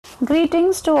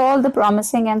Greetings to all the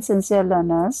promising and sincere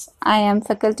learners. I am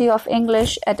Faculty of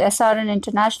English at SRN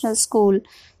International School,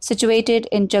 situated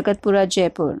in Jagatpura,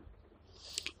 Jaipur.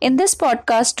 In this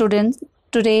podcast, students,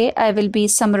 today I will be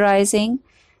summarizing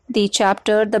the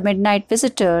chapter The Midnight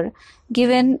Visitor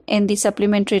given in the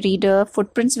supplementary reader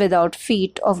Footprints Without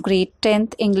Feet of grade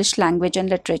 10th English Language and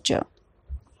Literature.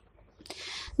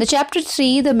 The chapter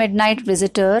 3, The Midnight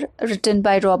Visitor, written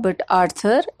by Robert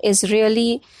Arthur, is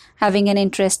really having an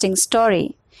interesting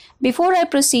story. Before I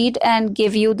proceed and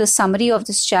give you the summary of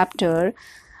this chapter,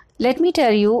 let me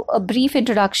tell you a brief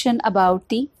introduction about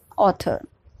the author.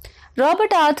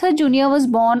 Robert Arthur Jr. was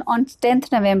born on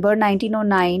 10th November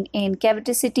 1909 in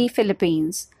Cavite City,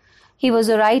 Philippines. He was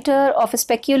a writer of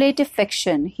speculative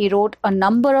fiction. He wrote a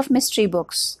number of mystery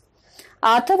books.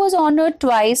 Arthur was honored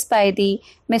twice by the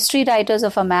Mystery Writers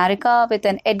of America with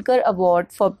an Edgar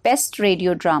Award for Best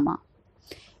Radio Drama.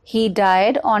 He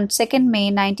died on 2nd May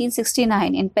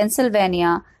 1969 in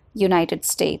Pennsylvania, United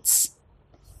States.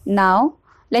 Now,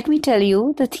 let me tell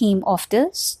you the theme of the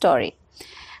story.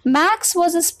 Max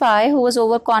was a spy who was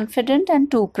overconfident and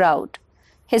too proud.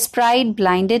 His pride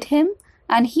blinded him,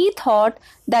 and he thought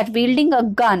that wielding a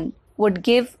gun would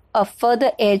give a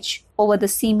further edge over the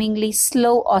seemingly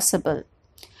slow Ausable.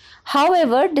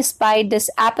 However, despite this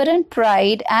apparent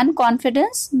pride and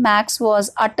confidence, Max was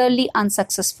utterly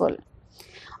unsuccessful.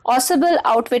 Ausable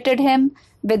outwitted him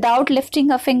without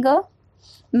lifting a finger.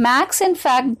 Max, in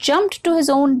fact, jumped to his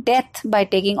own death by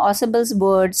taking Ausable's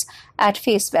words at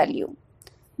face value.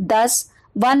 Thus,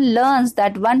 one learns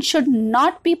that one should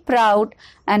not be proud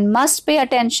and must pay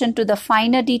attention to the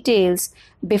finer details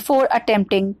before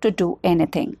attempting to do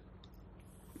anything.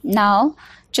 Now,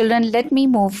 children, let me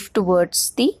move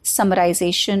towards the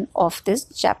summarization of this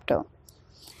chapter.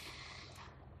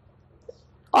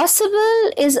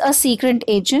 Ausable is a secret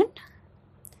agent.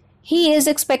 He is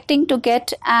expecting to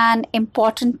get an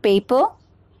important paper.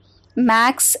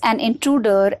 Max, an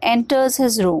intruder, enters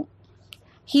his room.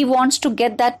 He wants to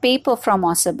get that paper from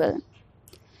Ausable.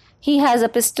 He has a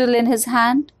pistol in his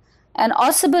hand, and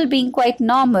Ausable, being quite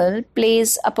normal,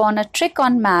 plays upon a trick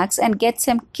on Max and gets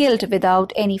him killed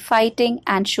without any fighting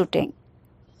and shooting.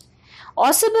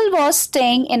 Ausable was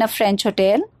staying in a French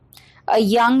hotel. A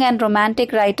young and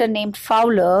romantic writer named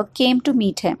Fowler came to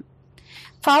meet him.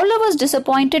 Fowler was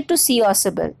disappointed to see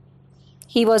Ausable.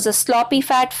 He was a sloppy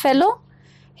fat fellow.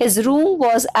 His room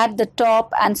was at the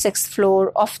top and sixth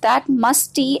floor of that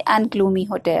musty and gloomy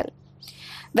hotel.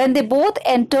 When they both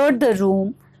entered the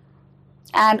room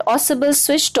and Ausable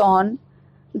switched on,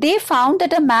 they found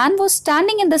that a man was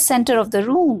standing in the center of the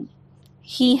room.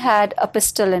 He had a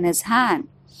pistol in his hand.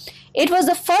 It was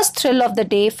the first thrill of the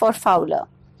day for Fowler.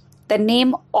 The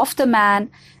name of the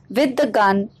man with the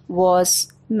gun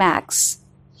was Max.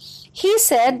 He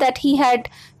said that he had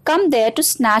come there to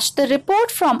snatch the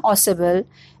report from Ausable,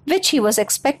 which he was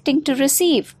expecting to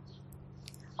receive.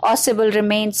 Ausable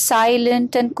remained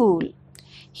silent and cool.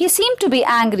 He seemed to be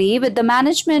angry with the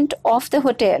management of the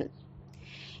hotel.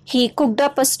 He cooked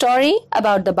up a story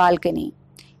about the balcony.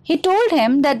 He told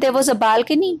him that there was a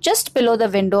balcony just below the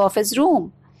window of his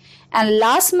room, and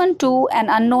last month too an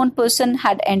unknown person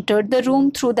had entered the room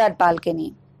through that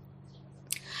balcony.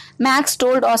 Max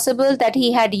told Ausable that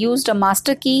he had used a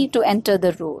master key to enter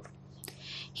the room.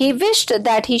 He wished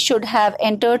that he should have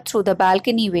entered through the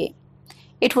balcony way.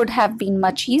 It would have been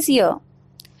much easier.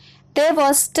 There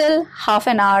was still half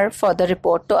an hour for the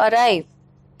report to arrive.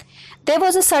 There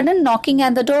was a sudden knocking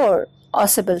at the door.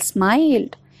 Ausable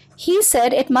smiled. He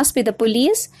said it must be the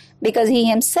police because he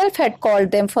himself had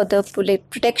called them for the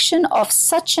protection of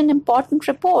such an important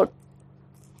report.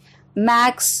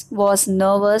 Max was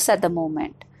nervous at the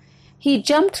moment. He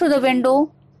jumped through the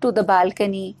window to the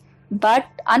balcony, but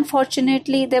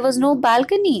unfortunately there was no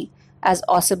balcony, as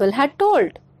Ausable had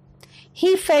told.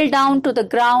 He fell down to the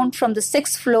ground from the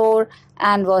sixth floor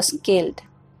and was killed.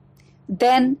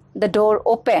 Then the door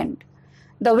opened.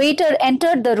 The waiter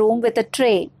entered the room with a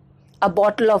tray, a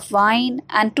bottle of wine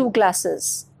and 2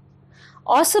 glasses.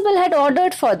 Ausable had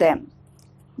ordered for them.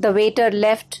 The waiter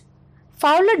left.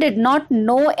 Fowler did not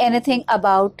know anything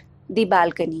about the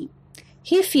balcony.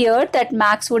 He feared that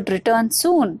Max would return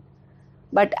soon,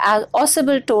 but as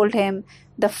Ausable told him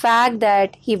the fact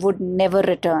that he would never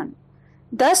return.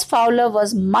 Thus Fowler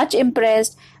was much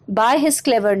impressed by his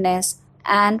cleverness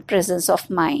and presence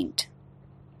of mind.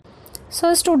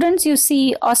 So students, you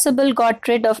see, Ausable got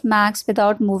rid of Max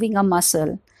without moving a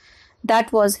muscle.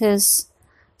 That was his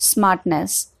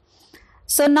smartness.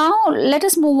 So now let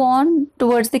us move on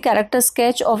towards the character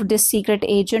sketch of this secret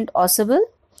agent Ausable.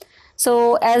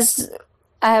 So as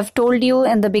I have told you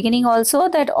in the beginning also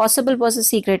that Ausable was a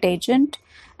secret agent,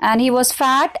 and he was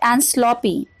fat and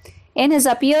sloppy. In his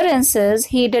appearances,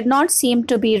 he did not seem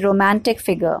to be a romantic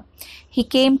figure. He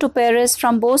came to Paris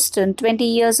from Boston 20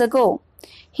 years ago.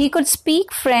 He could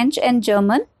speak French and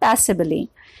German passably.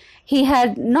 He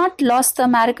had not lost the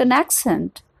American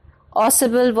accent.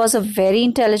 Ausable was a very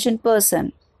intelligent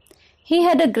person. He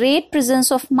had a great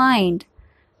presence of mind,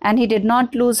 and he did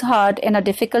not lose heart in a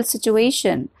difficult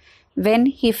situation when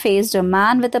he faced a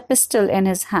man with a pistol in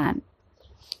his hand.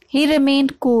 He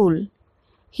remained cool.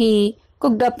 He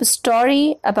cooked up a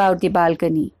story about the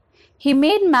balcony. He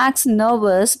made Max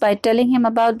nervous by telling him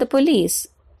about the police.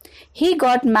 He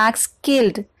got Max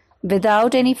killed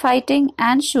without any fighting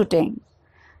and shooting.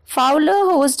 Fowler,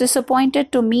 who was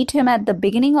disappointed to meet him at the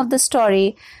beginning of the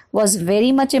story, was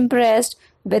very much impressed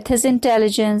with his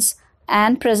intelligence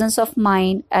and presence of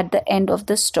mind at the end of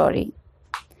the story.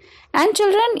 And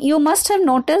children, you must have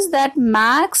noticed that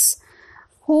Max,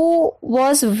 who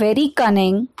was very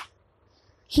cunning,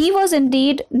 he was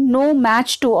indeed no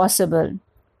match to Ausable.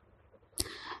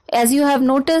 As you have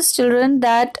noticed, children,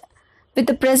 that with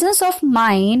the presence of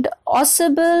mind,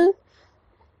 Ausable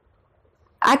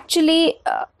actually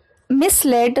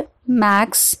misled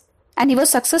Max, and he was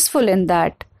successful in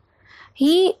that.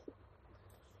 He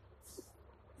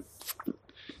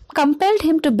compelled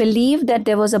him to believe that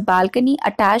there was a balcony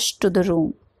attached to the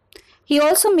room. He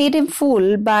also made him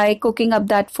fool by cooking up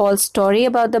that false story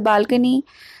about the balcony.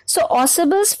 So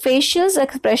Ausable's facial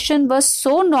expression was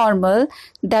so normal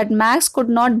that Max could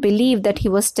not believe that he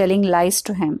was telling lies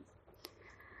to him.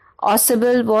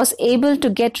 Ausable was able to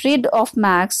get rid of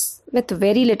Max with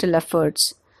very little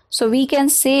efforts. So we can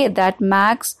say that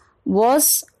Max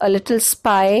was a little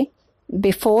spy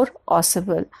before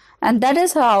Ausable. And that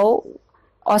is how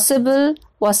Ausable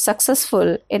was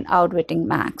successful in outwitting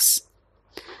Max.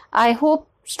 I hope,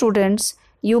 students,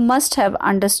 you must have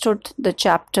understood the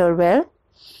chapter well.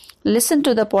 Listen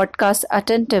to the podcast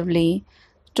attentively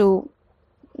to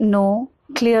know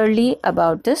clearly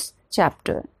about this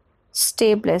chapter.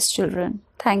 Stay blessed, children.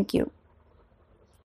 Thank you.